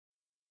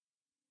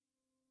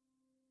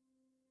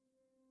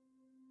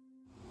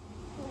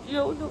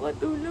Hindi ako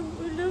nakatulog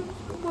ulang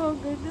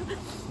umaga na.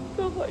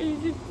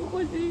 Kakaisip ko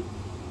kasi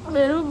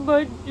merong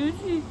bad news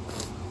eh.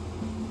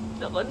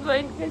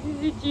 Na-confine kasi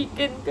si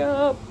Chicken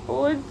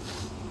kahapon.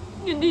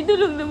 Hindi na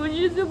lang naman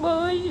siya sa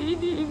bahay.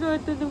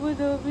 Iniingatan naman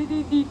namin.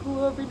 Hindi ko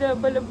nga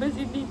pinapalabas.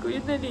 Hindi ko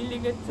yun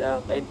nalilingat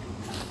sa akin.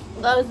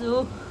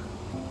 Kaso,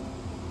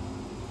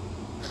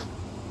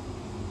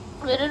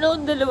 meron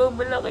akong dalawang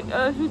malaking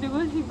aso, di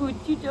ba? Si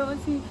Gucci tsaka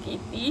si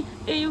Kitty.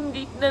 Eh, yung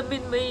gate namin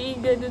may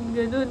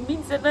ganun-ganun.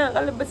 Minsan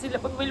nakakalabas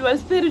sila pag may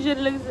luwas, pero dyan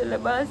lang sa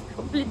labas.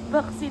 Complete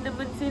vaccine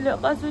naman sila.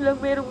 Kaso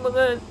lang merong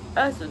mga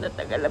aso na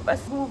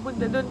tagalabas.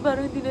 Pupunta doon,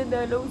 parang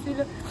dinadalaw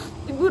sila.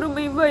 Siguro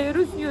may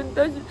virus yun.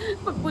 Tapos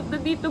pagpunta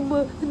dito,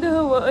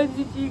 nahawaan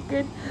si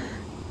Chicken.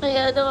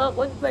 Kaya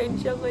naka-confine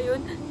siya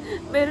ngayon.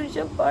 Meron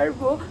siyang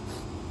parvo.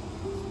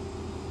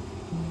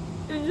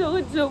 Yung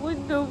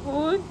sakit-sakit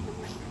naman.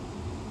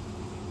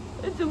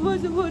 At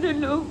sumasama na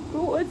loob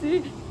ko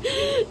kasi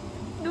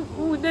nung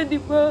una,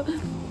 di ba,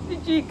 si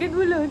Chicken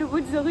wala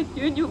naman sakit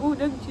yun, yung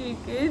unang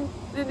Chicken.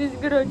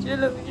 Nadisgrasya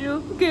lang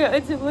siya. Kaya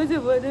at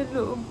sama-sama na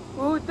loob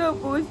ko.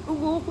 Tapos,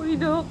 umukay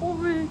na ako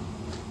eh.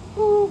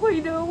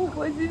 Umukay na ako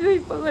kasi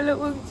may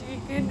pangalawang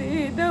Chicken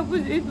eh.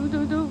 Tapos, ito na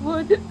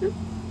naman.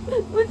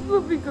 Mas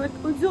mabigat.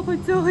 Ang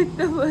sakit-sakit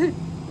naman.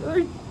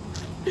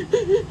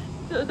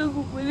 Sana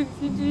bumalik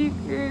si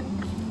Chicken.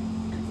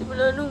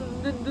 Simula nung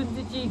nandun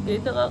si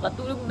Chicken,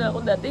 nakakatulog na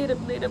ako. Dati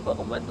hirap na hirap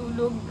ako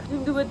matulog.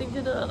 Yung dumating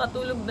siya,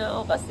 nakakatulog na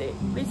ako kasi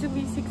may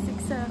sumisiksik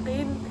sa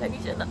akin. Lagi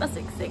siya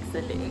nakasiksik sa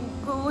leeg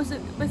ko.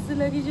 Basta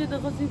lagi siya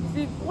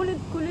nakasiksik.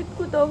 Kulit-kulit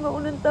ko, tawag ako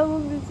ng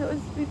tawag din sa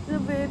hospital sa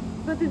bed.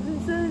 Pati dun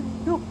sa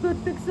doctor,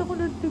 text ako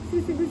ng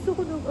text. Gusto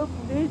ko ng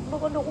update.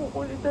 Baka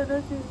nakukulitan na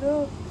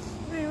sila.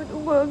 Ngayon,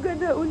 umaga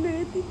na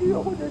ulit. Hindi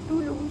ako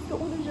natulog. Gusto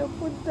ko na siyang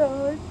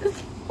puntahan.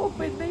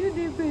 Open na yun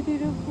eh. Pwede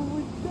na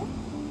pumunta.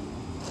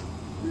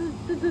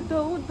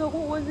 Natatakot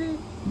ako kasi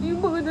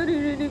yung mga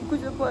naririnig ko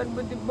sa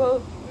farmo,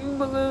 diba? Yung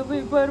mga may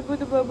farmo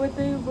na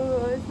babatay yung mga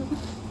aso.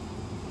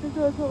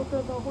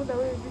 Nasasaktan ako,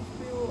 nakibis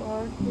ko yung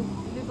aso.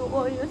 Hindi ko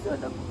kaya,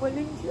 sana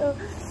gumaling siya.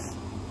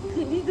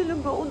 Hindi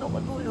talaga ako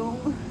nakatulog.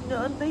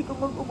 Naantay ko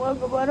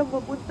mag-umaga para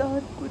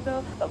mapuntahan ko na.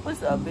 Tapos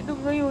sabi nung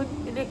ngayon,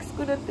 tinext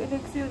ko na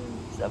tinext yun.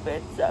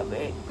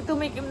 Sabi,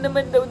 tumikim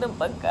naman daw ng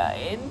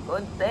pagkain,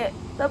 konti.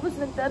 Tapos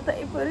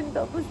nagtatai pa rin,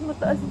 tapos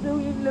mataas daw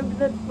yung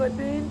lagnat pa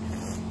din.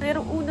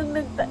 Pero unang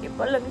nagtae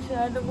pa lang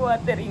siya,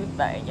 nag-water yung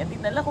tae niya.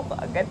 Tinala ko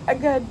agad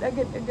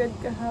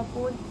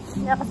kahapon.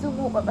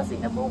 Nakasumuka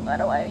kasi na buong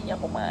araw ayaw niya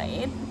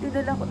kumain.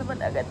 Tinala ko naman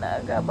agad na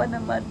agapan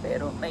naman,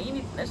 pero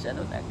mainit na siya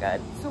nun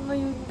agad. So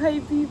ngayon, high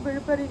fever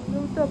pa rin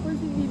daw. Tapos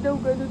hindi daw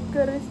ganun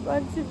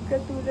ka-responsive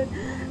katulad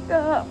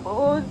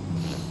kahapon.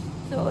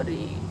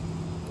 Sorry.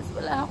 Tapos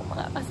wala akong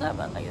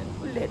makakasama ngayon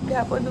ulit.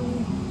 Kahapon nung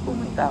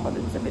pumunta ako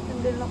dun sa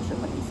Betandel ako siya,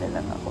 mag-isa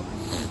lang ako.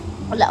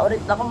 Wala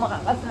ulit ako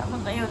makakasama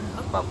ngayon.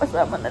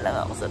 Magpapasama na lang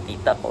ako sa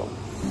tita ko.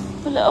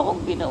 Wala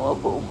akong ginawa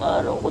buong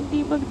araw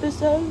kundi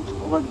magdasal.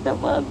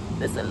 Magdamag.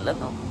 Dasal lang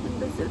ako.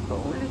 Magdasal pa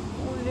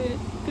ulit-ulit.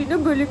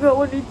 Kinagaling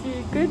ako ni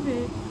Chicken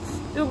eh.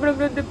 Sobrang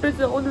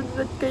na-depress ako nun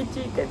kay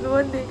Chicken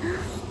noon eh.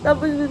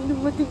 Tapos nung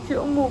dumating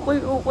siya,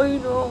 okay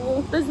na ako.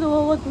 Tapos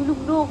nakakatulog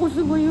na ako.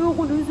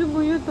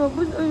 Sumaya.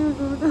 Tapos ayun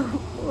na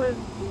naman.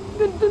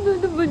 Ganito na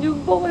naman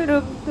yung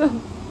pakiramdam.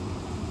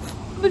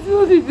 Mas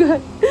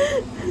mabigat.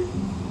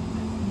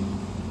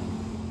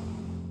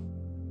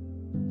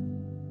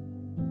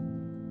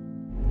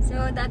 So,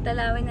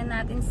 tatalawin na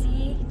natin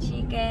si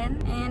Chicken.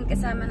 And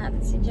kasama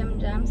natin si Jam.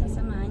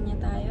 Sasamahan niya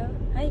tayo.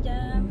 Hi,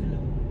 Jam!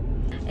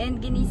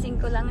 And ginising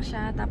ko lang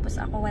siya. Tapos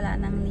ako wala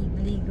nang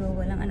ligo.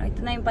 Walang ano.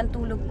 Ito na yung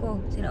pantulog ko.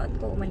 Sinuot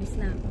ko. Umalis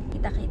na ako.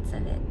 Kita-kits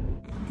ulit.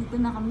 Dito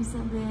na kami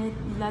sa bed.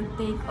 Vlog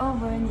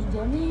takeover ni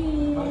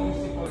Jelai.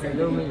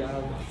 Hello, my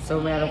love. So,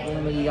 meron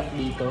pong umiiyak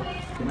dito.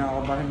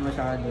 Pinakabahan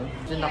masyado.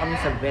 Dito na kami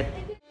sa vet.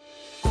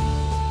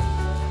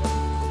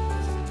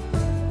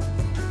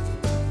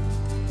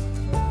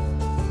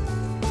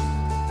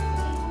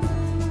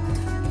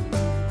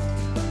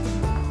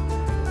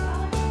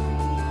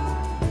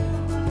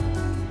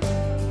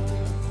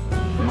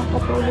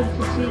 Nakatulog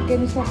si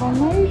Chicken sa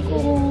kamay ko.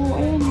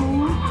 Ayun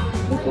o.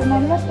 Ito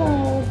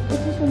nalatag.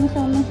 Kasi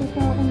sumasama siya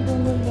sa akin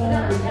talaga.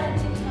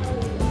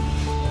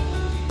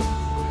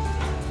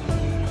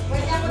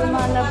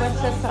 Lumalabas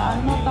siya sa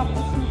ano.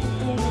 Tapos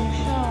natutulog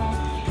siya.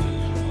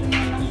 Ito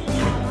na lang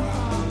sumama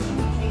sa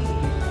akin.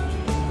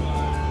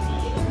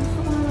 Gusto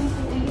ko na lang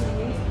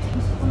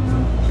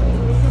siya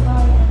uwi. Sa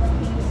bahay naman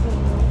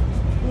pinusulo.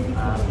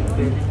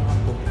 Pwede ko.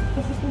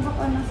 Kasi kung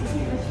baka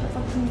nasa-stress siya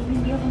pag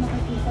hindi ako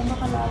nakikita,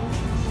 baka lalo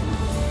siya.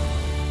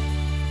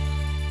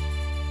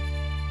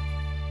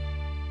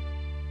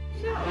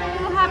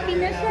 Happy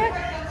na siya.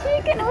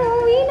 Chicken,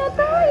 uuwi na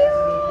tayo.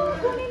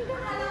 Kunin ka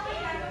na.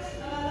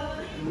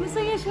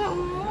 Masaya siya,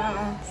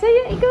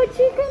 Saya, ikaw,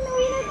 Chicken,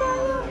 uuwi na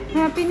tayo.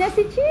 Happy na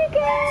si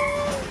Chicken.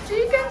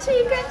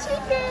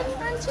 Chicken.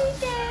 Ang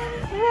Chicken.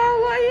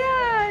 Wawa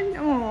yan.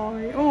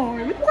 Oy.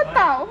 Ba't mo ka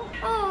tao?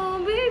 Oh,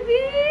 baby.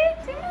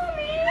 Si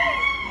Mami.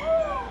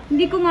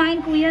 Hindi kumain,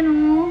 kuya,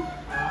 no?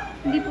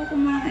 Hindi po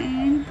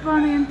kumain.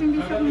 Paano yan?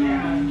 Hindi siya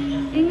kumain.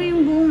 Eh,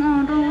 ngayong buong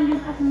araw, hindi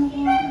pa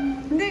kumakain.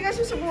 Hindi,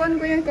 kasi subuan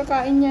ko yan,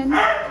 kakain yan.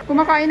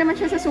 Kumakain naman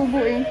siya sa subo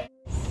eh.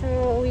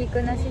 So, uwi ko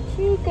na si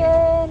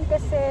Chicken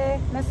kasi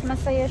mas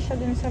masaya siya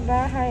dun sa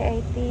bahay,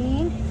 I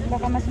think.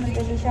 Baka mas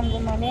madali siyang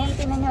gumaling.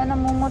 Tingnan niyo,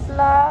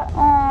 namumutla.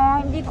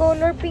 Oh, hindi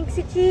color pink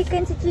si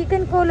Chicken. Si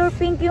Chicken color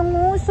pink yung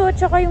uso,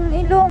 tsaka yung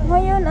ilong.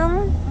 Ngayon,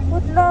 ang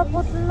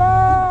putla-putla.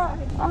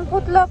 Ang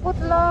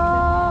putla-putla.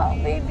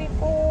 Baby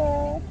ko.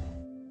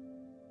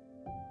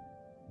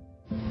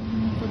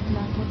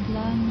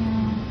 Putla-putla niya.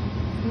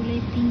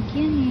 Kulay pink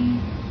yan eh.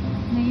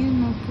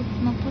 Ngayon,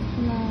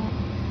 maputla.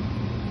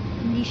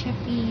 Hindi siya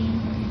pink.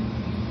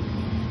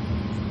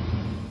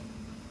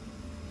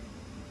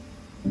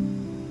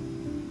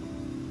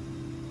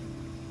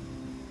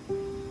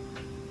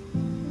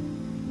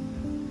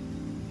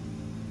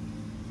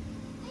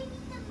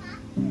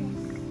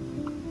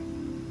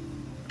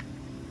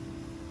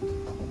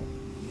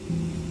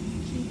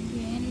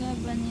 Chicken,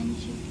 laban yan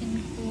chicken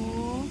ko.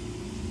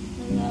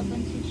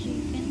 Lalaban si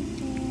chicken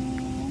ko.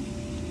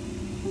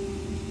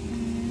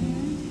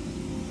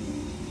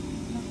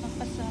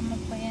 Nakakasama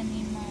pa yan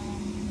ni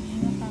Mami.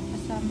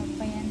 Nakakasama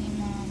pa yan ni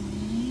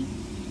Mami.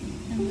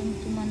 Hanggang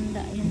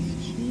tumanda yan si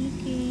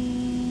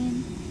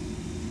Chicken.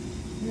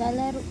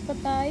 Lalaro pa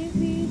tayo,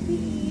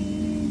 baby.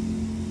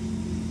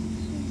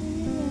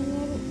 Sige,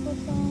 lalaro pa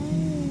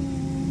tayo.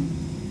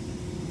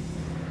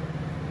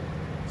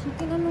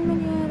 Chicken, anong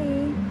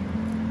nangyari?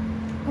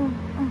 Oh,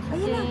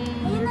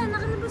 ayan na,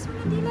 nakalabas mo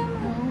na dila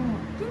mo. Oo.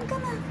 Diyan ka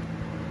na.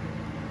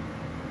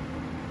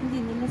 Hindi,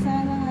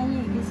 nilasara nga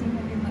niya eh, kasi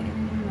malimain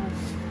yung mas.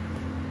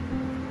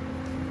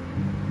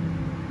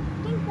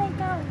 Pink na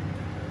ikaw.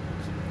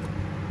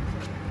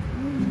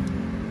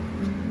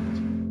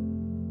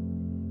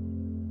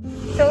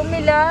 So,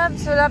 my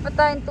loves, wala pa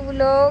tayong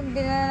tulog.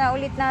 Dinala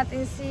ulit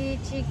natin si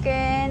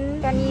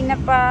Chicken kanina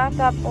pa.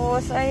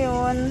 Tapos,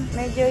 ayun,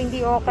 medyo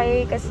hindi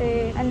okay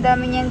kasi ang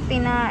dami niyang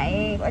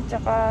tinae at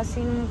saka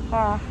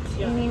sinka.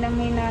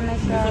 Hininang-hina na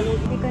siya.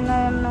 Hindi ko na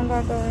alam nang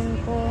gagawin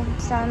ko.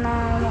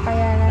 Sana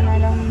makayanan na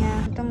lang niya.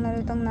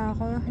 Lutang na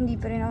ako. Hindi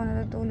pa rin ako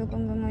natutulog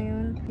hanggang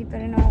ngayon. Hindi pa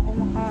rin ako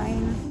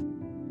kumakain.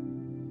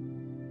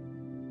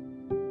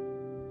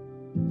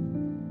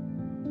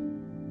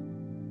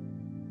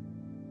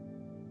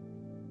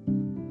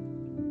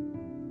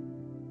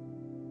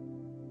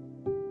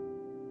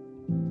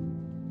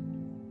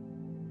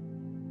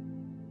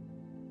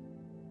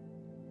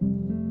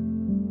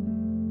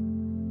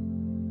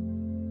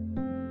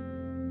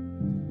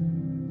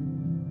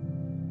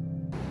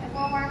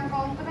 Nagwa-warm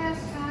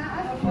compress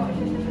ha? Ano po?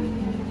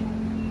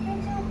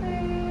 It's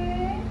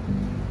okay.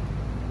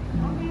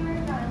 Okay,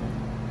 we're done.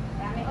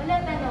 Dami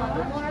ulit ano?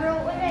 Tomorrow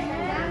ulit.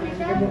 Ang dami.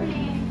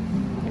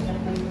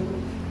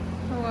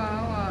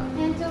 Wow.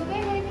 It's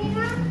okay, ready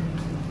na?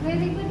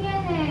 Very good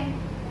yan eh.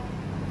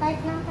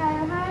 Tight lang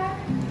tayo ha?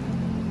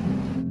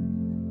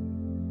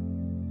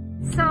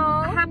 So,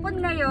 hapon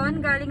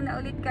ngayon, galing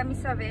na ulit kami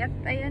sa vet.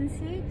 Ayan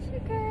si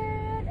Chicken.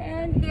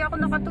 And hindi ako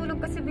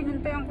nakatulog kasi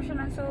binuntayan ko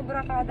siya ng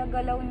sobra kada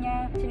galaw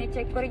niya.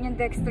 Sine-check ko rin yung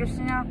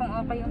dextrose niya kung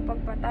okay yung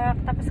pagpatak.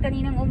 Tapos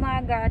kaninang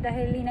umaga,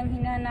 dahil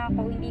hinang-hina na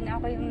ako, hindi na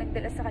ako yung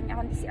nagdala sa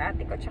kanya, kundi si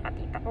ate ko tsaka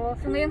tita ko.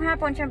 So ngayong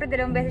hapon, syempre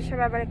dalawang beses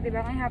siya babalik,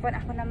 diba? Ngayong hapon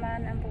ako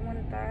naman ang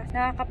pumunta.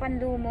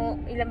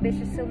 Nakakapanlumo, ilang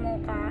beses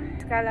sumuka.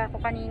 Kala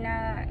ko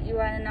kanina,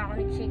 iwanan na ako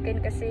ni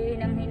Chicken kasi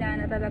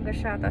hinang-hina na talaga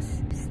siya.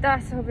 Tapos basta,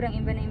 sobrang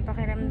iba na yung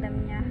pakiramdam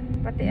niya.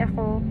 Pati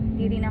ako,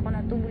 hindi rin ako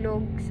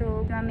natulog.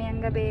 So,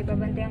 mamayang gabi,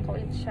 babantayan ko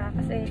ulit siya.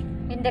 Kasi,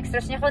 yung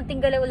dextrose niya,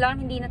 konting galaw lang,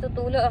 hindi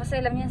natutulog.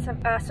 Kasi alam niya sa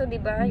aso,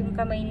 diba? Yung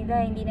kamay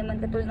nila, hindi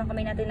naman katulad ng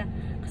kamay natin na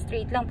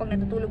straight lang pag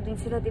natutulog din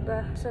sila,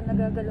 diba? So,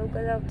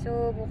 nagagalaw-galaw.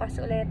 So, bukas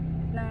ulit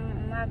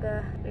ng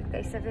umaga, ulit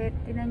kayo sa vet.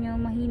 Tingnan nyo,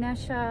 mahina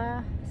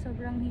siya.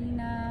 Sobrang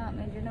hina.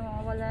 Medyo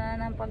nawawala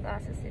na ng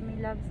pag-asa si my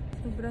loves.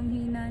 Sobrang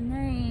hina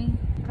niya eh.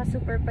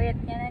 Super payat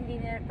niya na,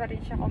 hindi na pa rin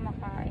siya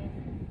kumakain.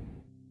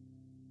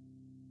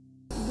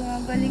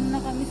 Gagaling na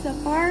kami sa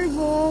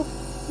parvo.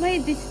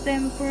 May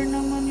distemper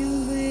naman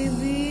yung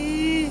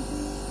baby.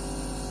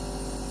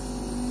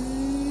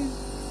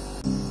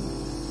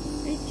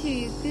 Ay,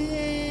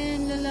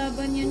 Chicken.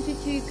 Lalaban yan si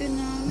Chicken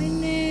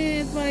namin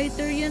eh.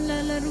 Fighter yan.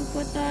 Lalaro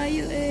pa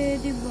tayo eh.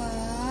 Diba?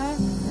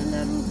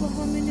 Lalaro pa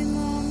kami ni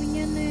mami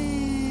yan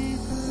eh.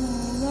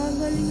 Oh,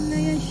 gagaling na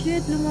yan.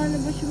 Shit.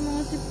 Lumalabas yung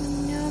mga sipon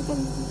niya. Pag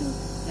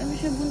ano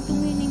siya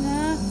buntong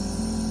hininga.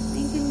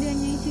 Naintindihan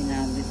niya yung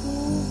sinabi ko.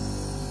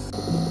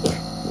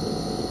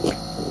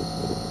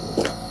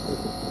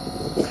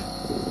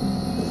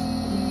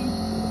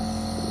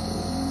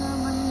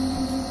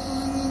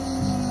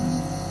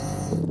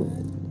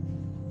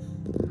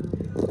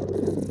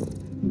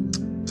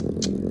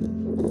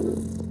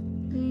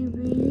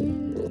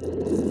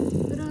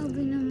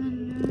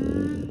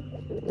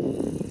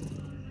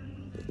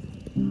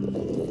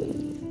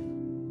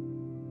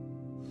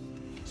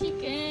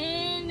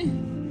 Chicken!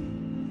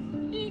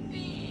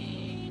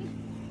 Chicken!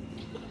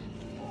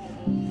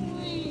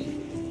 Uy!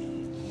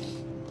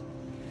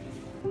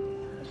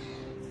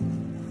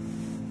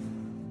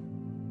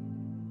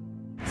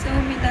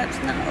 Tapos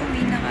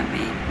nakauwi na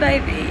kami.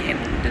 5 AM,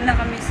 doon na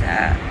kami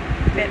sa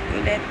vet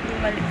ulit.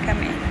 Bumalik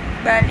kami.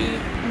 Bali,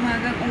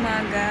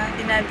 umagang-umaga,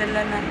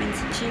 dinadala namin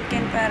si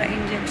Chicken para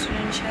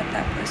injection siya.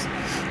 Tapos,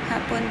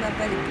 hapon,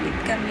 babalik ulit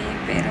kami.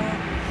 Pero,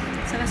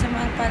 sa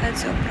kasamaang palad,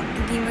 sobrang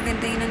hindi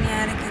maganda yung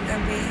nangyari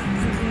kagabi.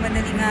 Hanggang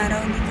madaling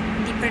araw,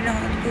 hindi pa rin ako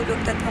natulog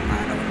 3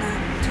 araw na.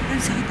 Sobrang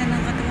sakit na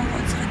ng katawan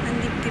ko, sakit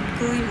ng dibdib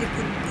ko, yung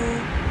likod ko.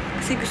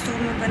 Kasi gusto ko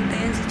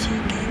mabantayan si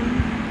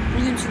Chicken.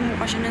 Yun,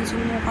 sumuka siya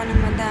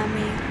ng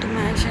madami.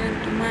 Tumae siya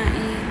ng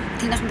tumae.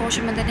 Tinakbo ko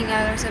siya madaling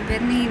araw sa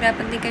bed.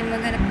 Nahihirapan din kayo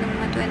maghanap ng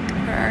mga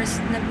 24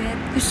 hours na bed.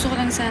 Gusto ko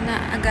lang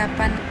sana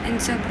agapan. And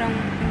sobrang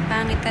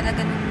pangit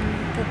talaga ng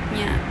poop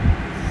niya.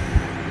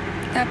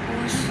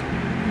 Tapos,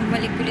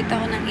 bumalik ulit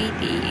ako ng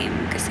 8 AM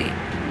kasi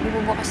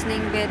bubukas na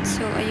yung bed.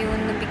 So,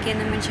 ayun,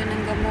 nabigyan naman siya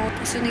ng gamot.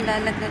 Kaso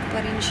nilalagnat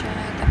pa rin siya.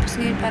 Tapos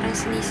ngayon parang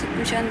sinisip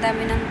ko siya. Ang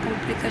dami ng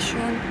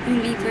komplikasyon.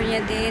 Yung liver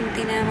niya din,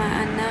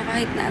 tinamaan na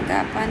kahit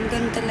naagapan.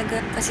 Ganun talaga.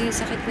 Kasi yung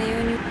sakit na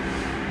yun.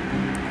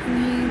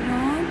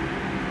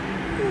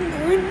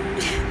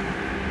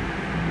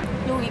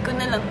 Luwi ko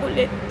na lang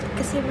ulit.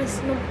 Kasi mas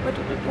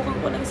matututukan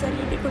ko ng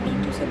sarili ko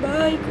dito sa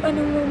bahay. Kung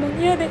anong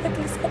mangyari. At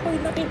least ako'y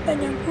nakita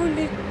niyang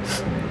huli.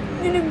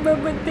 Hindi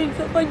nagbabantay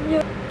sa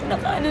kanya.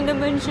 Naka-ano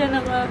naman siya,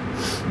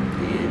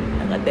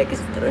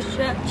 naka-dextrose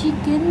siya.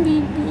 Chicken,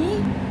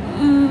 baby.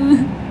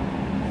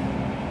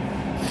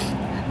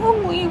 Huwag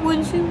mo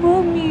iwan si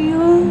mommy,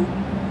 ah.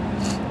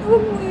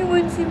 Huwag mo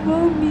iwan si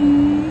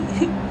mommy.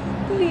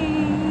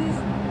 Please.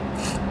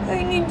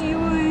 I need you,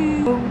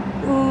 eh.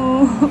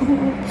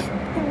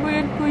 Ang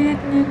bayat-bayat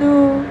niya,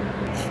 no.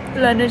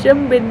 Wala na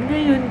siyang bed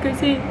ngayon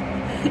kasi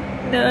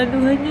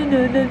naanuhan niya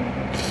na,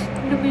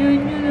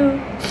 nabiyon niya, no.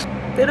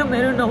 Pero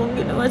meron akong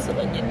ginawa sa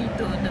kanya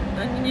dito ng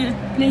ano niya.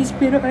 Please,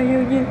 pero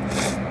ayaw niya.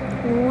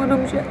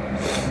 Umurong siya.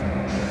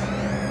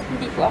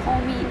 Hindi ko ako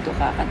umihinto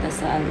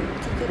kakadasal.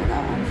 Siguro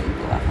na ako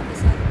umihinto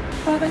kakadasal.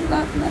 Parang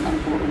lahat na lang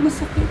puro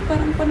masakit.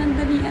 Parang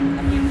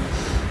panandalian lang yung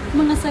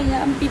mga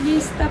saya. Ang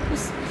bilis.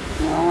 Tapos,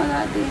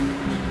 nawawala din.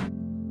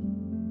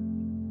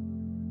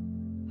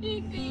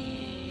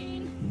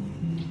 Chicken!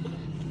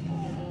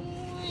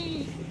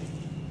 Uy!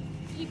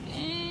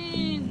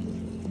 Chicken!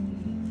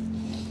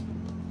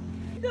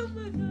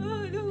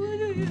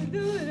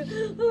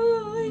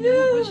 Hindi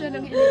ko siya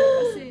lang iniyak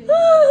kasi.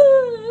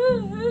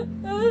 Oh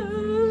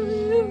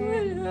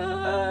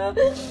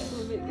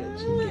my God,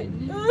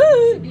 Chicken.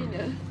 Sige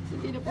na.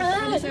 Sige na, punta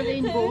ka na sa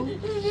rainbow.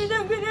 Sige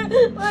na,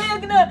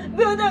 payag na.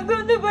 Go na,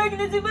 payag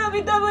na si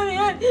Mami. Tama na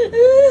yan.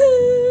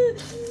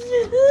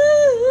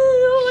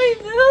 Oh my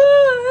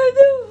God.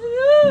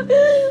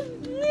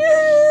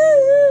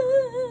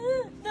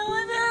 Tama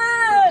na.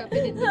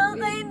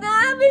 Okay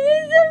na,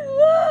 bilisan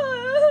mo.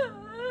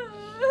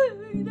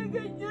 Huwag na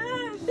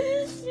ganyan.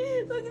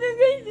 Huwag na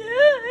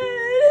ganyan.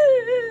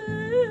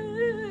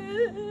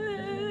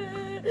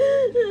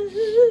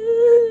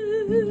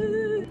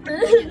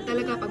 Ganyan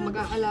talaga pag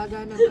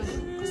mag-aalaga ng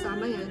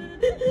kasama yan.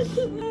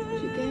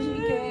 Chicken.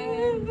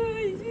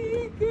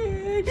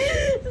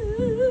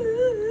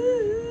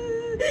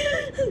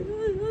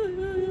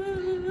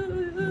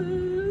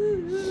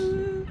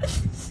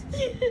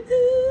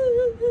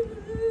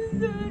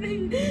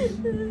 Sorry.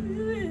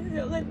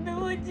 Sakit na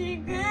mo,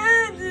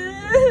 Chicken.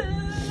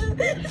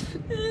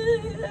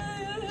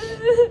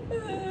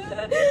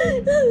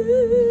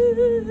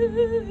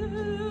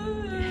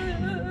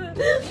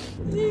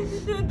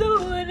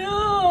 Tatawa na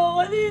ako.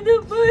 Kanina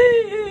pa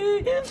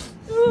eh.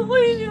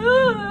 Okay na.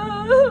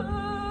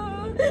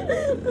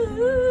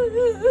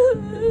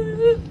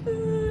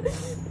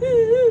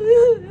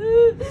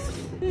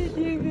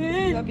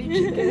 Chicken. Love you,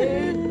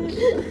 Chicken.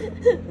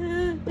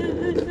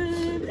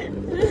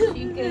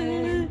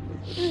 Chicken.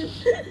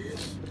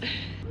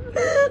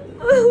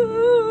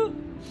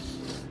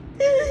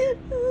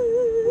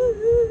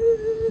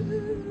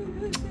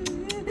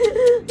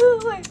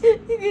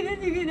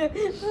 Sige na.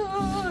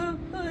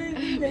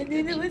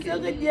 Hindi na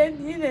masakit yan.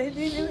 Hindi na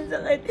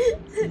masakit.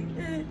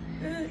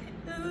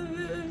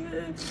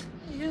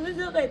 Hindi na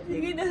masakit.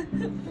 Sige na.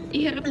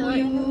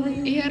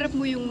 Iharap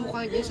mo yung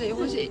mukha niya sa'yo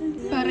kasi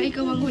para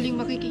ikaw ang huling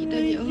makikita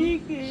niya.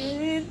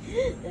 Chicken.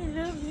 I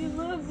love you,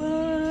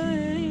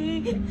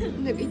 bye-bye.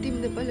 Nag-itim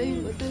na pala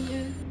yung mata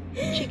niya.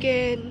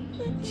 Chicken.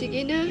 Sige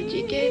na,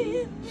 Chicken.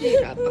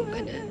 Nahirapan ka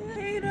na.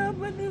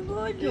 Nahirapan ako.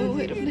 Oo,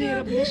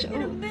 hirap na siya.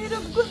 Hirap na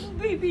hirap ko,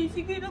 baby.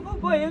 Sige na,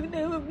 papayag na.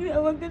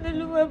 Huwag ka na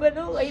lumaban.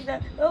 Okay na.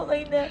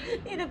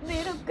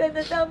 Hirap ka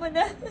na. Tama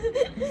na.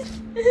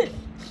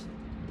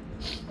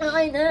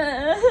 Okay na.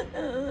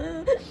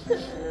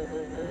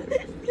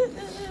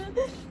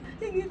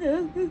 Sige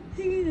na.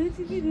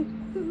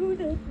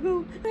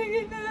 Go.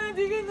 Sige na.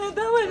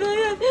 Tama na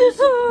yan.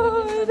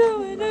 Tama na.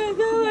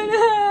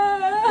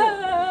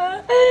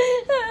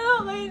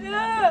 Okay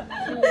na.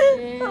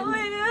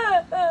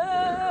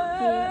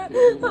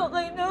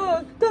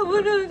 Tama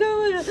na.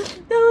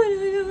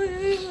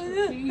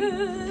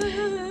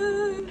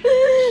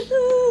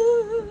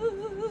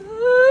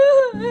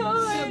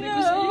 Sabi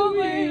ko sa'yo,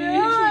 eh.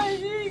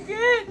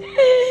 Chicken.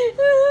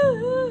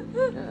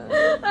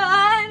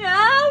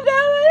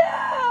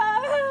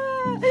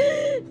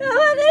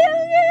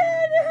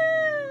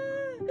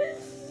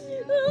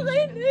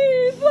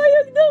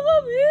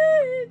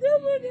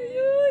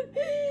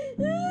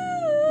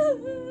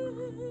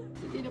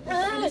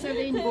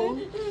 Rainbow?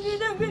 Hindi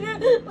na,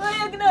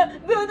 payag na.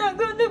 Go na,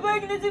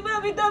 payag na si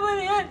Mami. Tama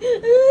na yan.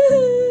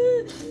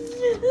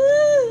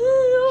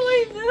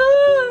 Okay na.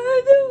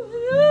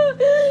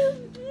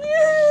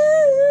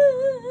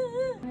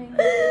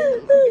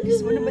 Ang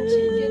bilis mo naman,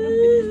 Chicken. Ang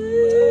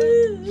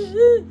bilis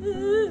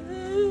naman.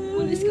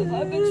 Umalis ka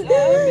agad sa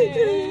amin.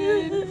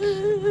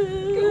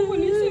 Ikaw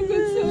umalis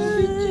agad sa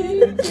amin,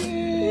 Chicken.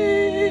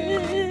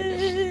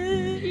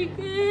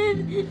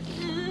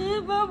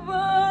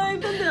 Bye-bye.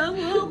 Tandaan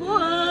mo ako,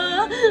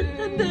 ha?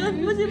 Tandaan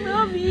mo si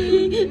Mami.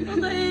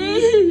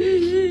 Okay?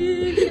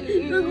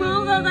 Huwag mo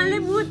akong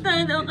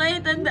kakalimutan, okay?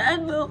 Tandaan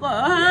mo ako,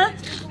 ha?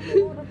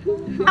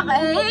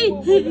 Okay?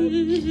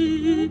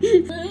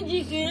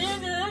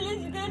 Chicken,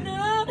 alis ka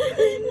na.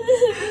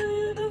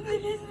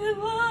 Bilis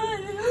naman.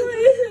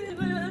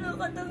 Wala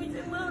katabi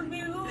si Mami,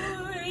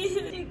 uy.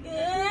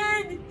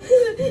 Chicken.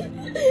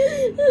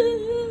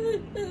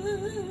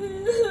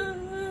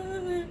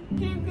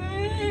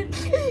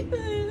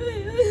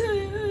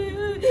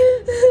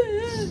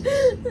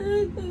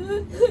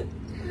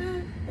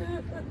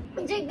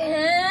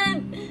 Chicken!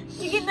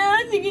 Sige na!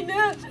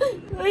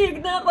 Payag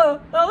na ako!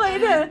 Okay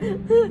na!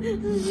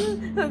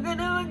 Huwag ka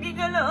na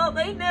magkikala,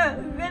 okay na!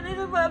 Huwag ka na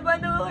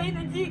lumabano, okay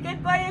na, Chicken!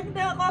 Payag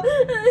na ako!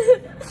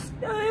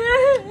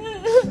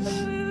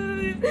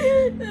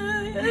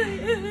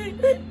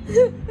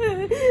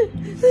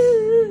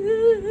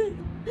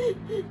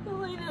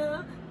 Okay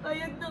na!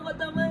 Payag na ako!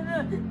 Tama na!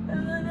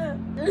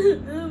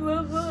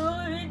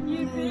 Bye-bye,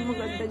 Chicken!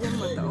 Maganda niyang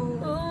mata,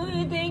 oh. Oh,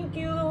 thank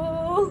you!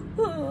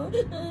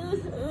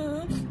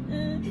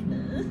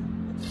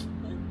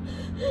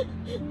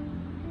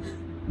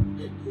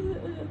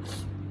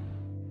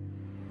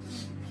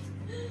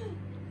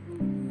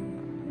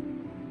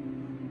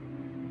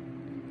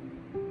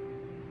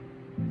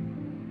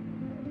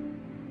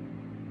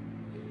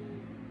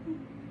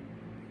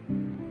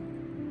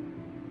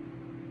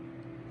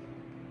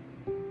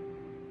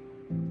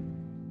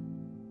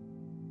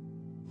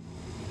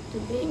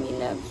 Today, my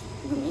loves,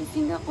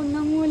 gumising ako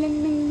nang walang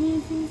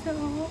nangising sa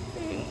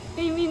akin.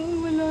 I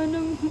mean, wala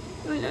nang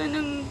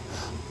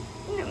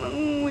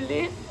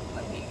nangangulit.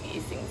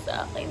 Magigising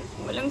sa akin.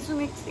 Walang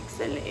sumiksik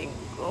sa leeg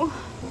ko.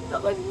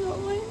 Sakit na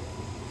akin.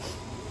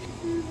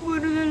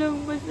 Puro na lang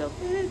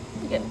masakit.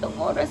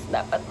 Gantong oras,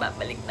 dapat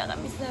babalik na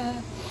kami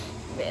sa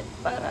vet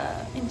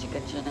para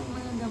injikan siya ng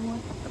mga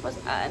gamot. Tapos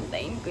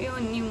aantayin ko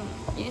yung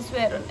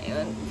swero na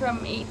yun from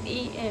 8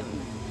 AM.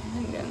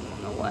 Hanggang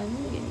mga 1,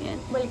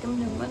 ganyan. Balik kami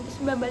ng 1, tapos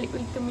babalik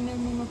ulit kami ng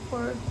mga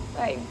 4,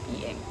 5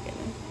 p.m.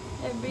 Ganun.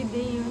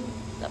 Everyday yun.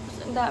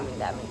 Tapos ang daming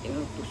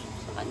tinutusok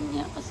sa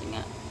kanya kasi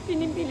nga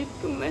pinipilit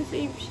kong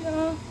ma-save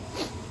siya.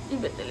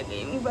 Iba talaga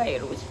yung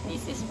virus.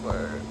 This is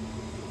for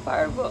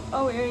parvo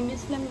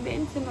awareness lang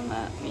din sa mga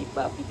may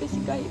puppy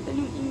kasi kahit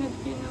anong ingat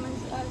yun naman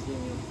sa aso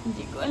yun.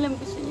 Hindi ko alam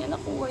kung saan niya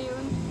nakuha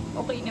yun.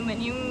 Okay naman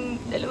yung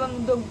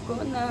dalawang dog ko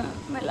na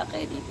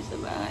malaki dito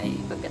sa bahay.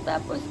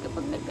 Pagkatapos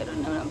kapag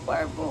nagkaroon na ng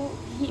parvo,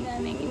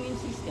 hina na yung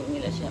immune system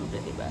nila syempre,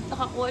 diba?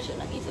 Nakakuha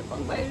siya ng isa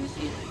pang virus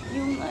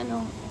yung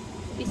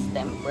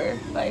distemper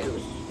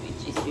virus,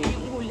 which is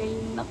yung huli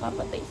yung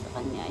nakapatay sa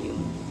kanya. Yung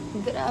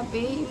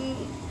grabe,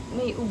 yung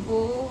may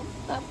ubo,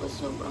 tapos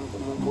sobrang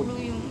kumukulo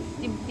yung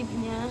dibdib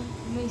niya,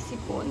 may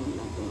sipon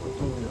na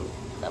tumutulog,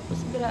 tapos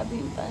grabe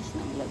yung taas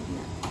ng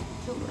lagna,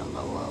 sobrang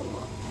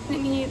kawawa.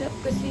 Nanghihirap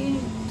kasi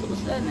gusto ko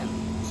sana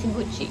si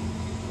Gucci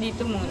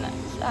dito muna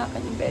sa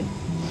akin bed.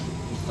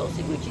 Gusto ko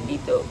si Gucci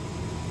dito,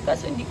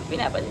 kaso hindi ko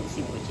pinapansin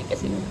si Gucci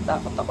kasi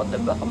natatakot ako na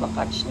baka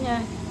makatch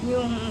niya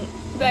yung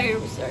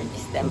virus or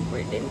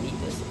distemper din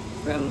dito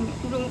from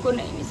room ko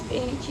na in-stay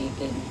ni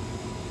Chicken.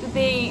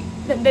 Today,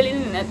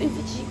 dadalhin na natin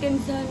si Chicken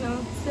sa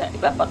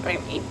ipapa-creme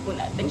aid po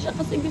natin siya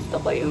kasi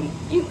gusto ko yung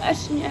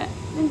ash niya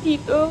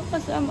nandito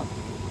kasama.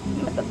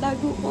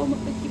 Matatago ko,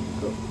 mapagkip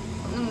ko.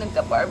 Nung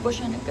nagka-parvo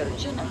siya, nagkaroon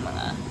siya ng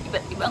mga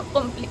iba't ibang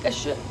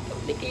complication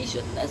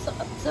na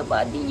sa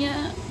body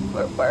niya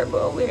for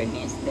parvo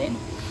awareness. Then,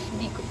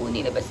 hindi ko po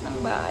nilabas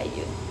ng bahay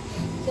yun.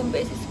 Isang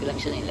beses ko lang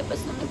siya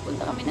nilabas nung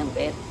nagpunta kami ng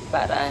vet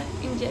para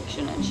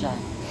injectionan siya.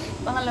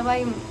 Pangalawa,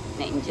 yung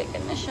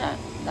na-injectan na siya.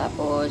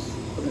 Tapos,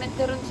 pag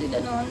nagkaroon sila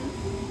noon,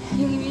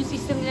 yung immune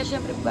system nila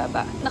syempre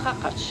baba.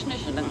 Nakakatch na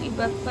siya ng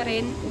iba pa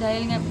rin.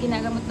 Dahil nga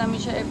ginagamot namin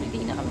siya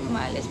everyday na kami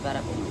umalis para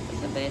pumunta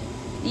sa vet.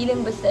 Di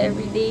lang basta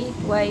everyday,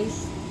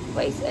 twice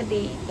a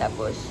day.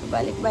 Tapos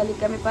balik-balik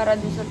kami para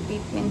dun sa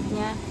treatment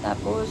niya.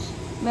 Tapos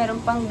meron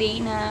pang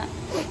day na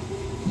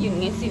yun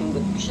nga,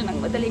 sinugot ko siya ng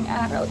madaling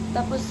araw.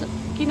 Tapos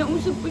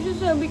kinausap ko siya,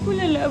 sabi ko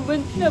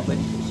lalaban si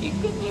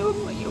Chicken. Huwag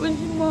maiwan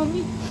si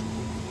Mommy.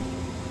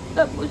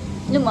 Tapos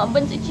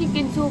lumaban si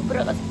Chicken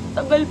sobra kasi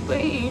tagal pa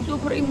eh.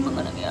 Sobra yung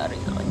mga nangyari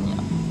sa kanya.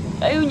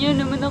 Ayaw niya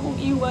naman akong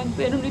iwan.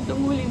 Pero nitong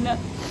huli na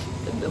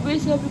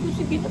kagabi, sabi ko,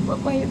 sige na,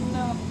 papayag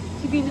na.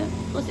 Sige na.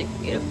 Kasi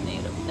hirap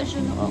na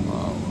siya,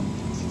 nakakaawa.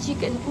 Si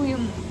Chicken po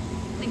yung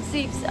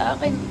nag-save sa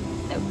akin.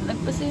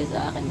 Nagpasaya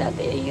sa akin.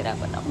 Dati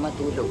hihirapan ako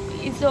matulog.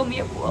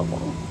 Insomnia po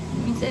ako.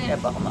 Minsan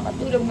hirap ako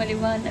makatulog,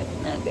 maliwanag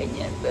na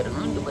ganyan. Pero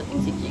nung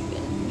dumating si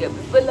Chicken,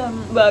 gabi pa lang,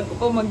 bago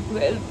pa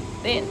mag-12,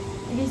 10.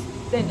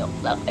 10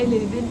 o'clock,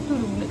 11,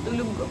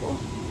 tulog ako.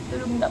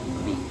 Tulog na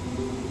kami.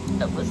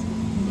 Tapos,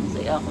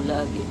 masaya ako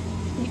lagi.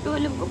 Hindi ko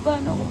alam kung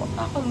paano ako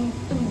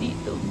makakamutang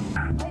dito.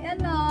 Ay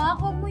anak,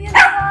 huwag mo yan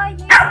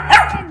tawayin.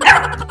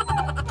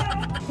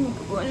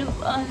 Hindi ko alam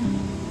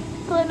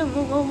paano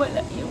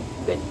mawawala yung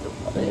ganitong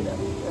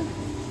pakiramdam.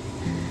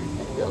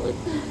 Ang sakit.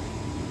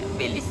 Ang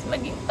bilis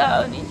maging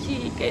tao ni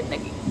Chicken.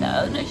 Naging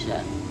tao na siya.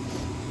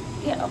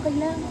 Kaya okay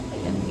lang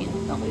yun.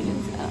 Okay lang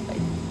sa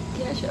akin.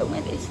 Kaya siya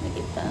umalis,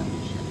 naging tao na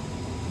siya.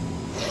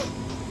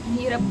 Ang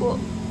hirap po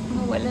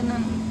mawala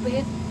ng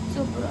pet.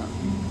 Sobrang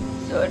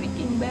sorry,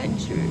 King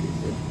Badger.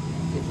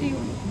 Kasi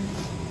yung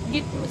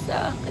gift mo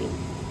sa akin,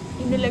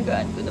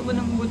 inalagaan ko naman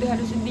ang buti.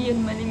 Halos hindi yan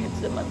malingit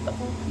sa mata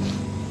ko.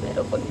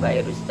 Pero pag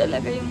virus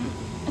talaga yung,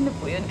 ano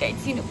po yun, kahit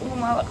sino pong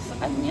humawak sa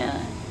kanya,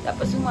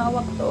 tapos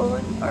humawak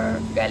doon, or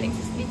galing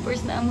sa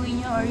slippers na amoy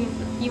niya, or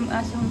yung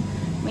asong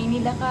may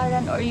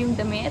nilakaran, or yung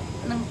damit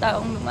ng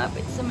taong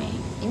lumapit sa may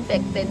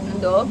infected na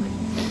dog,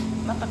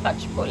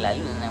 makakatch po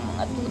lalo na ng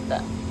mga tuta.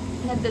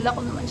 Nadala ko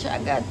naman siya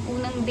agad.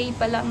 Unang day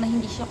pa lang na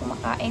hindi siya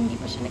kumakain, hindi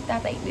pa siya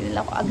nagtatay.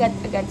 Dinala ko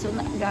agad-agad. So,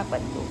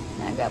 naagapan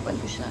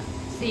ko siya.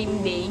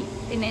 Same day,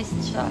 tinest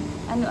siya.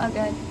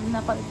 Agad,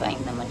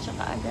 na-confine naman siya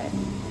kaagad.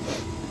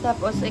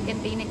 Tapos,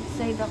 second day,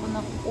 nag-decide ako na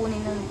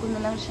kukunin ko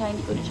na lang siya.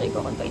 Hindi ko na siya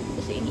i-confine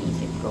kasi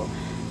iniisip ko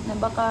na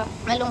baka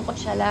malungkot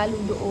siya lalo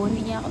doon.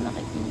 Hindi niya ako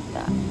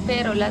nakikita.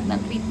 Pero lahat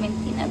ng treatment,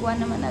 ginagawa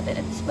naman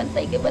natin. At least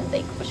bantay ko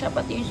pa siya.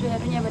 Pati yung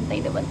swero niya, bantay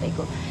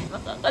ko.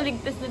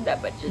 Makakaligtas na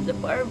dapat siya sa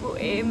parvo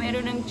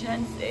meron ng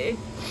chance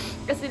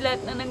kasi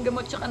lahat na ng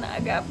gamot siya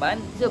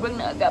naagapan. Sobrang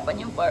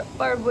naagapan yung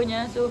parvo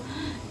niya. So,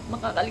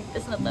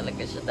 makakaligtas na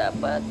talaga siya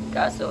dapat.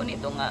 Kaso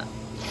nito nga,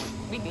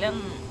 biglang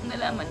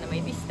nalaman na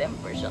may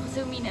distemper siya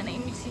kasi humina na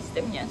immune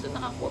system niya. So,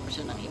 nakakuha pa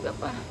siya ng iba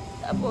pa.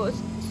 Tapos,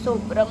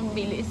 sobrang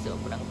bilis.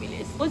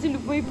 Kasi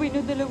lupay-pay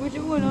na talaga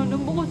siya. Wala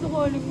nang baka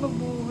sakaling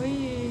mabuhay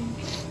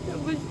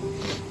Tapos,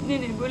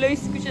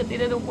 ninebulize ko siya.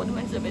 Tinanong ko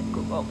naman sa vet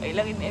ko, okay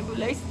lang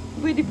i-nebulize.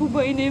 Pwede po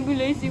ba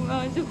i-nebulize yung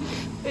aso?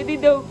 Pwede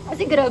daw.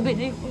 Kasi grabe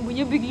na yung ubo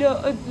niya,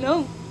 biglaan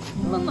lang.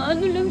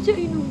 Mga lang siya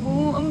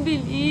inubo. Ang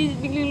bilis.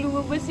 Biglang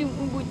lumabas yung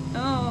ubo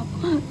niya.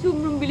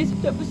 Sobrang bilis.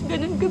 Tapos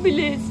ganun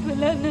kabilis.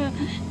 Wala na.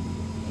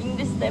 Yung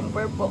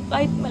distemper po,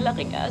 kahit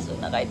malaking aso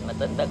na kahit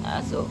matandang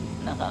aso,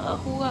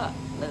 nakakakuha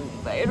ng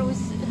virus.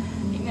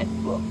 Ingat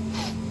po.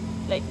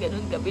 Like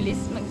ganun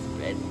kabilis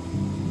mag-spread.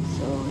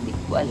 So, hindi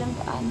ko alam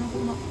paano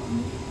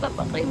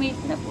papakremate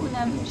na po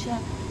namin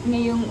siya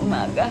ngayong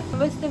umaga.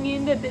 Basta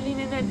ngayon, dadali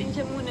na natin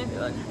siya muna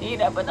doon.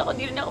 Nahihirapan ako,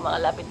 di rin ako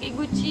makalapit kay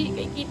Gucci,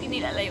 kay Kitty,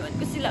 nilalayuan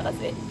ko sila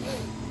kasi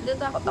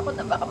natakot ako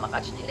na baka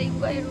makatch nila yung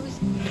virus.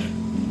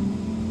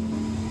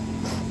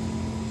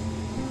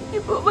 Hindi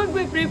po,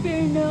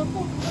 magpe-prepare na ako.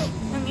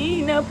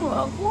 Nangihina po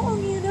ako.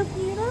 Ang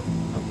hirap-hirap.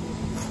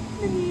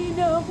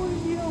 Nangihina ako,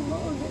 hindi ako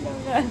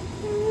makagalaw.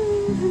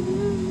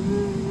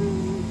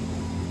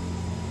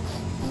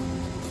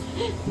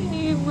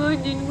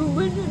 Ini-imagine ko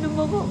ba siya na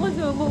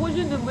makakasama ko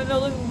siya na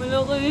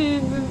malaking-malaki.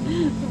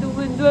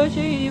 Tumandwa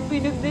siya yung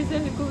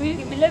pinagdasal ko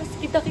Loves,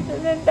 kita-kita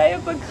lang tayo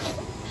pag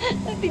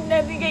natin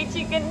natin kay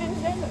Chicken din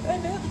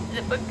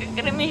sa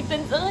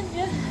pagkakremitan sa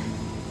kanya.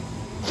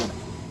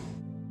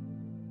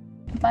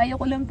 Payo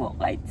ko lang po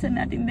kahit saan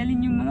natin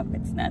dalhin yung mga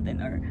pets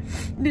natin or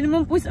doon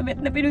naman po sa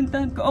vet na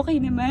pinuntahan ko, okay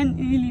naman,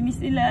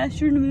 nililinis nila.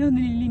 Sure naman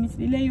nililinis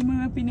nila yung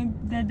mga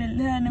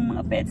pinagdadalhan ng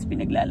mga pets,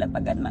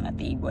 pinaglalapagan, mga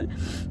table.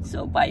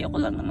 So, payo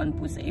ko lang naman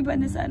po sa iba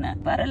na sana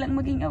para lang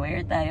maging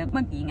aware tayo,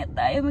 mag-ingat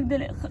tayo,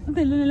 magdala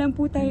na lang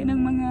po tayo ng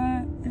mga,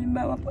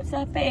 halimbawa po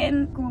sa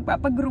pen, kung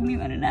magpapagroom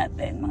yung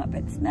natin, mga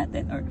pets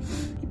natin, or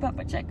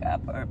ipapacheck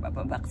up, or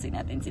papabaksin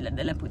natin sila,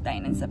 dala po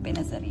tayo ng sape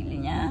na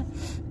sarili niya,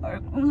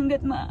 or kung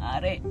hanggat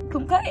maaari,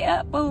 kung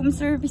kaya, pa-home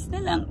service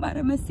na lang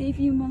para mas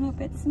safe yung mga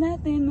pets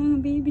natin,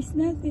 mga babies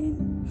natin.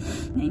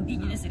 Na hindi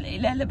nyo na sila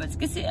ilalabas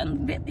kasi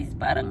ang vet is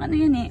parang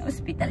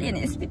hospital yan.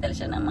 Hospital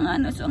siya ng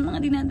mga so ang mga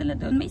dinadala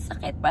doon may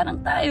sakit.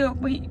 Parang tayo,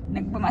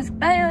 nagpamask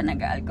tayo,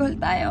 nag-alcohol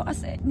tayo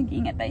kasi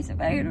nag-iingat tayo sa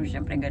virus.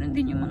 Siyempre, ganun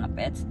din yung mga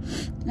pets.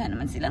 Wala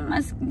naman silang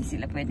mask, hindi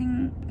sila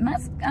pwedeng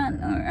maskan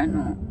or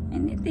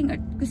anything. Or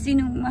kung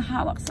sinong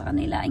mahawak sa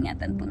kanila,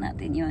 ingatan po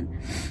natin yun.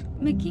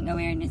 Making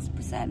awareness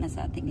po sana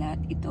sa ating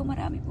lahat. Ito,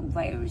 marami pong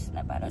virus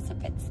na para sa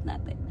pets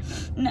natin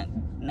na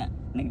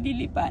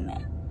naglilipa na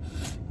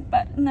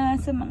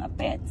sa mga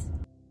pets.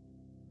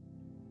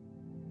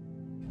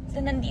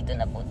 So, nandito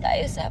na po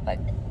tayo sa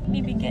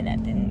pagbibigyan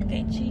natin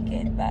kay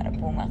Chicken para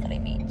po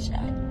makremate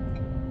siya.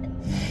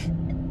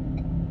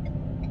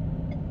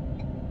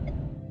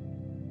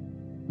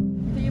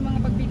 Ito yung mga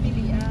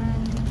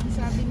pagpipilian.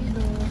 Sabi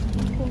nito,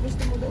 kung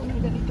gusto mo daw ng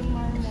ganitong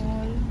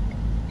marmol,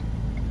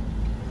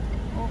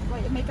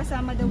 okay, may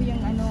kasama daw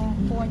yung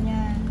po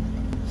niya.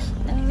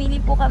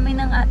 Namimili po kami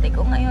ng ate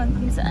ko ngayon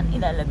kung saan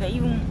ilalagay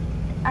yung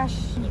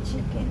ash ni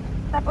Chicken.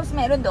 Tapos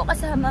meron daw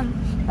kasama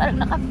parang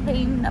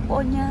naka-frame na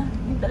po niya.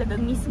 Yung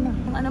talagang mismo.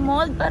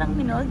 Mold, parang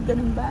minold,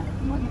 ganun ba?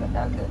 Mold ba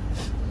tawag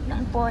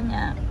ng po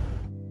niya.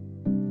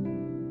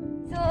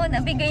 So,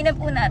 nabigay na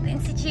po natin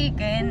si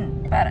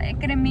Chicken para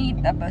i-cremate.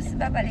 Tapos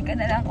babalikan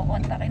na lang,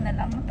 kukontakin na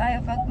lang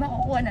tayo pag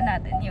makukuha na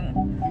natin yung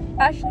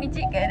ash ni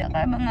Chicken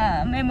at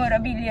mga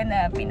memorabilia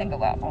na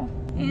pinagawa ko.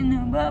 Yun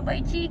na,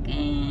 bye-bye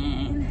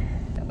Chicken.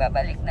 So,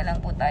 babalik na lang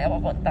po tayo,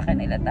 kukontakin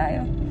nila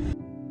tayo.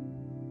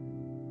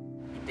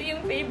 Ito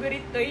yung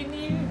favorite toy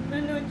ni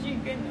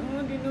Chicken.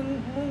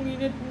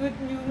 Dinungunginat-ngat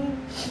nyo.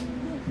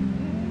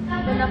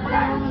 Ito na po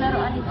yung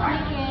laruan ni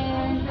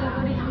Chicken.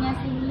 Favorite niya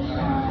si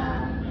Nino.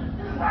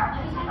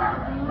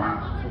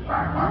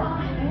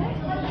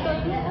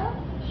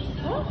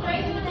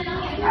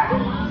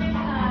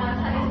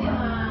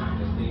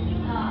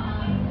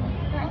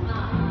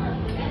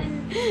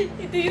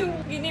 Ito yung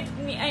gift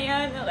ni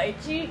Ayana kay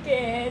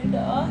Chicken.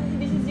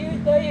 This is your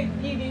toy.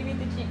 You gave it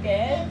to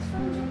Chicken.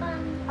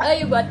 Oh,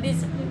 you got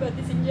this. You got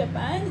this in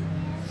Japan.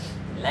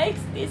 He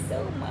likes this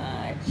so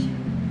much.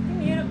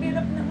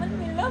 Hirap-hirap naman,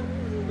 may love.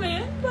 Ano ba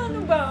yan? Paano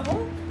ba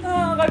ako?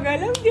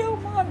 Nakakagalaw? Hindi ako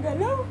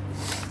makagalaw.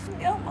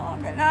 Hindi ako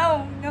makagalaw.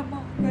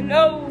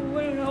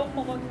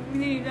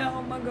 Hindi na ako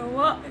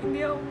magawa. Hindi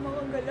ako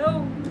makagalaw.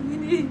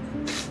 Hindi.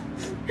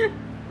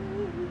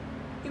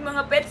 Yung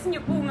mga pets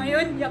nyo po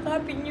ngayon,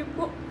 yakapin nyo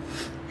po.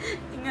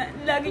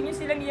 Lagi nyo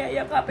silang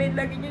yayakapin.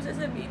 Lagi nyo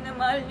sasabihin na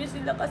mahal nyo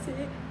sila kasi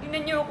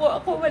tingnan nyo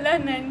ako wala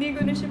na. Hindi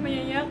ko na siya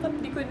mayayakap.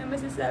 Hindi ko na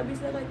masasabi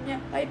sa kanya.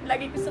 Kahit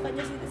lagi ko sa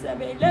kanya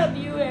sinasabi, I love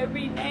you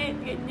every night.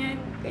 Ganyan.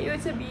 Kayo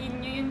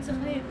sabihin nyo yun sa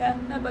kanila.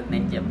 Habang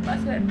nandiyan pa,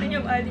 swerte nyo,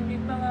 mahalin nyo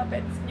yung mga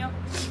pets nyo.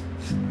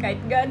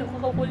 Kahit gaano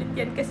kakukulit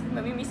yan kasi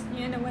mamimiss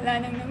nyo na wala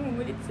nang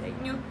nangungulit sa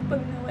inyo.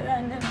 Pag nawala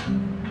na,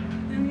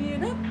 ang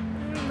hirap.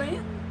 Ano ba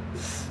yan?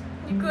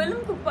 Hindi ko alam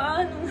kung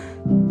paano.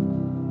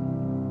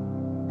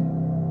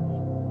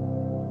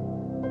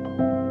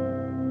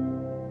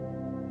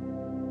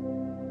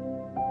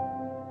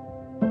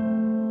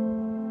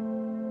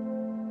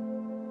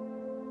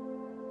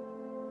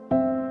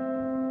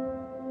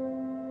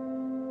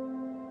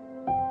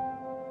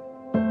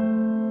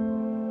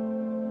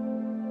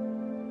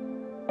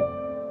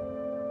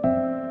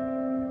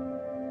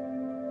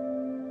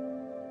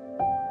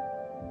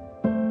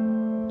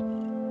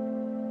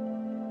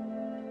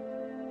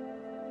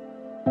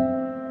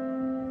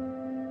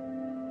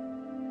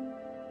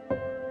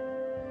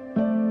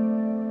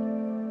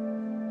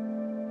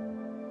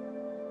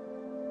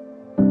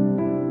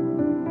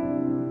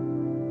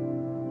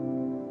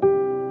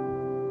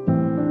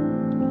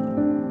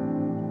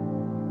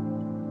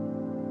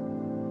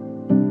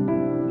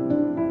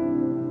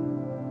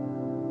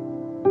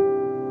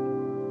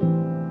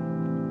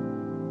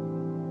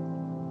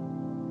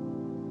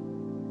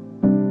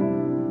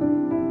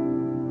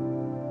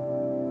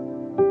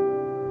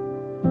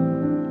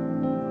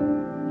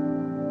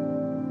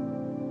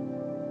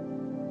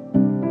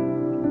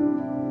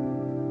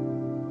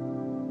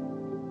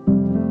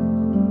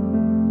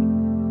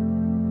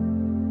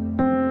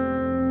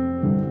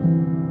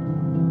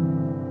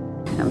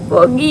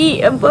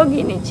 Ang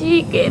pogi ni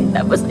Chicken.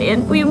 Tapos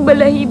ayan po yung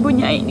balahibo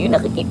niya. Yung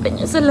nakikita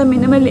niya sa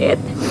lamin na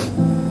maliit.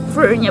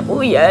 Fur niya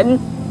po yan.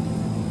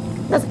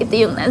 Tapos ito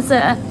yung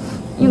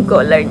yung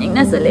collar niya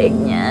nasa leg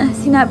niya.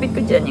 Sinapit ko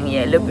dyan yung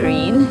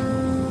yellow-green.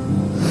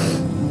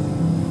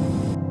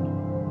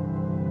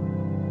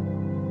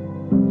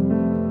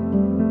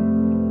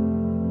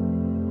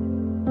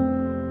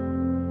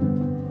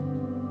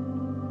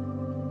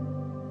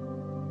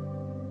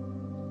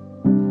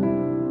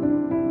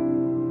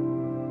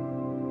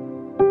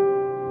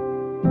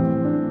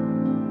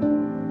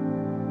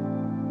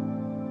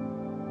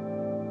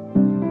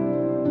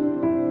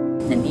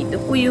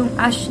 Nandito po yung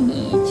ash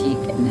ni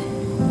Chicken.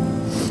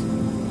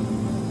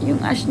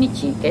 Yung ash ni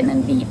Chicken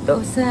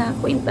nandito sa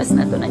kwintas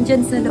na to.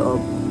 Nandyan sa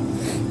loob.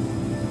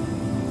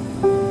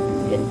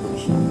 Yan po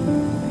siya.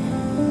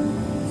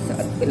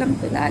 Suot ko lang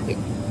ito lagi.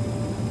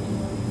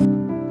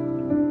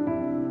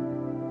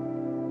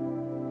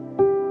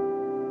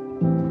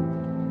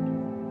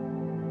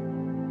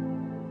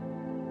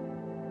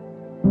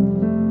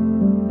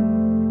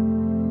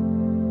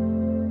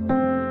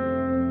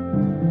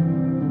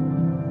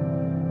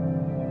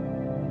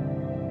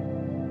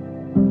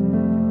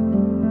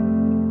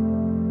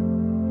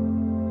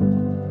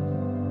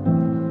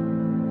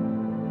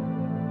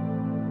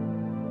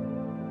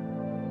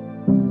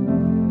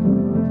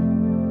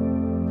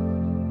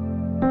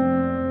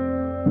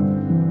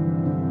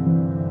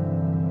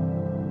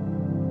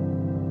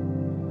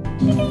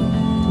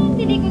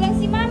 Dili ko lang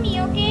si Mami,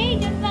 okay?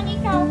 Diyan lang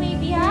ikaw,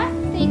 baby, ha?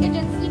 Stay ka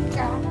dyan